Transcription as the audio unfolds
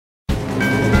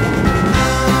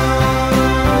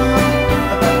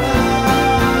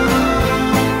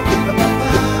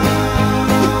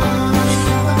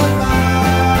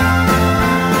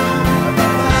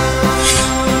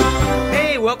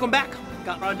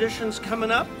auditions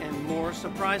coming up and more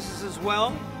surprises as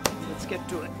well. Let's get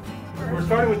to it. We're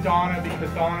starting with Donna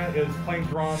because Donna is playing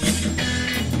drums.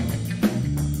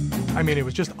 I mean, it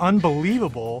was just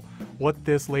unbelievable what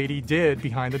this lady did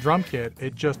behind the drum kit.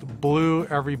 It just blew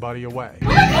everybody away.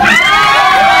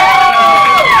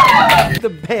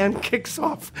 The band kicks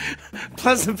off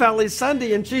Pleasant Valley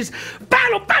Sunday and she's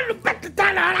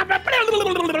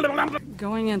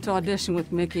Going into audition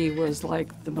with Micky was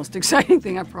like the most exciting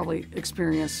thing I've probably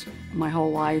experienced in my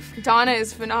whole life. Donna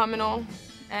is phenomenal,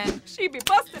 and she be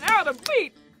busting out a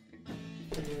beat.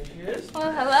 There she is.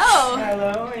 Well, hello.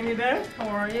 Hello, Amy Beth. How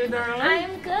are you, darling?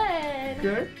 I'm good.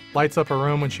 Good. Lights up a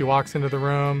room when she walks into the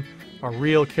room, a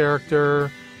real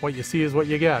character. What you see is what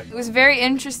you get. It was very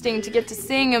interesting to get to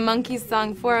sing a monkey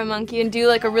song for a monkey and do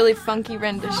like a really funky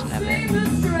rendition of it.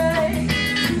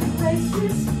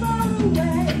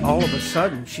 All of a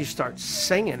sudden, she starts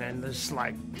singing, and there's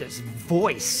like this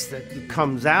voice that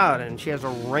comes out, and she has a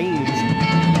range.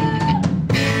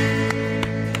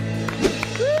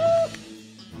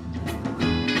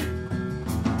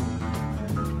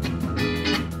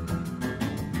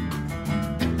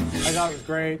 I thought it was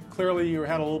great. Clearly you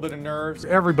had a little bit of nerves.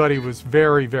 Everybody was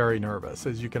very, very nervous,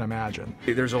 as you can imagine.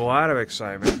 There's a lot of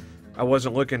excitement. I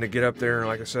wasn't looking to get up there, and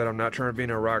like I said, I'm not trying to be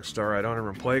no rock star. I don't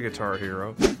even play Guitar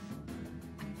Hero.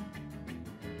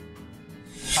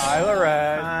 Hi,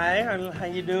 Lorette. Hi, how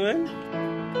you doing?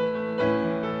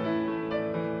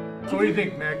 So what do you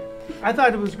think, Mick? I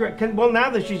thought it was great. Well, now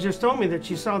that she just told me that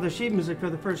she saw the sheet music for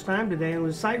the first time today and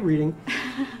was sight reading,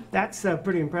 that's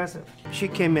pretty impressive. She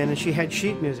came in and she had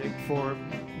sheet music for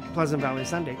Pleasant Valley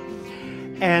Sunday,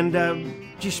 and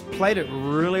just played it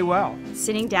really well.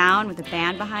 Sitting down with a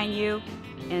band behind you,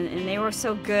 and they were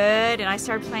so good, and I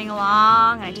started playing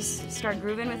along, and I just started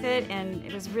grooving with it, and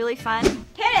it was really fun.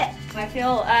 Hit it! I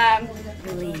feel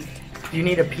relieved. Do you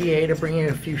need a PA to bring in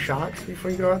a few shots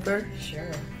before you go out there?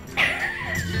 Sure.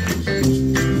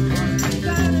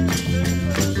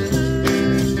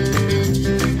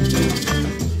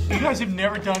 You guys have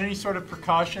never done any sort of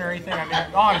percussion or anything? I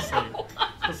mean, honestly.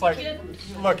 It's like,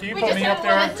 look, you put me up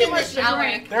there.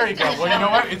 There you go. Well, you know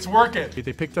what? It's working.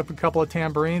 They picked up a couple of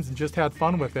tambourines and just had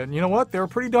fun with it. And you know what? They were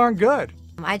pretty darn good.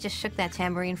 I just shook that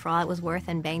tambourine for all it was worth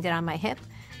and banged it on my hip.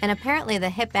 And apparently the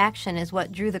hip action is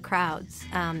what drew the crowds.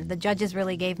 The judges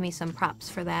really gave me some props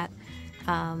for that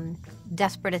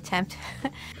desperate attempt.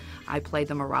 I played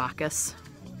the maracas,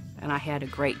 and I had a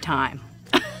great time.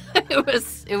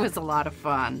 It was a lot of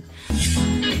fun.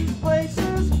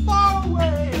 Places far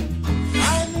away,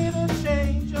 I need a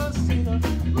change of scenery.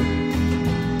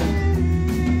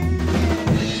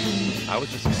 I was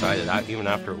just excited, even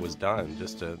after it was done,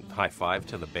 just to high five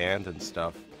to the band and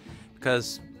stuff,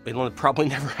 because it'll probably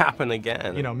never happen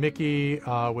again. You know, Micky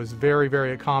was very,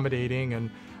 very accommodating and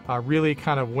really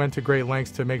kind of went to great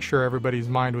lengths to make sure everybody's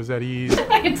mind was at ease.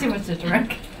 I had too much to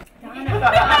drink.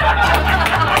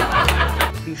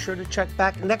 Be sure to check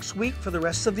back next week for the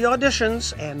rest of the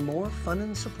auditions and more fun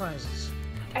and surprises.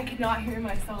 I could not hear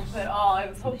myself at all. I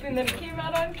was hoping that it came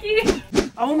out on key. I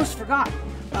almost forgot.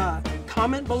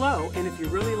 Comment below, and if you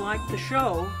really like the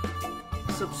show,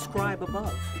 subscribe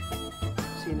above.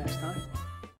 See you next time.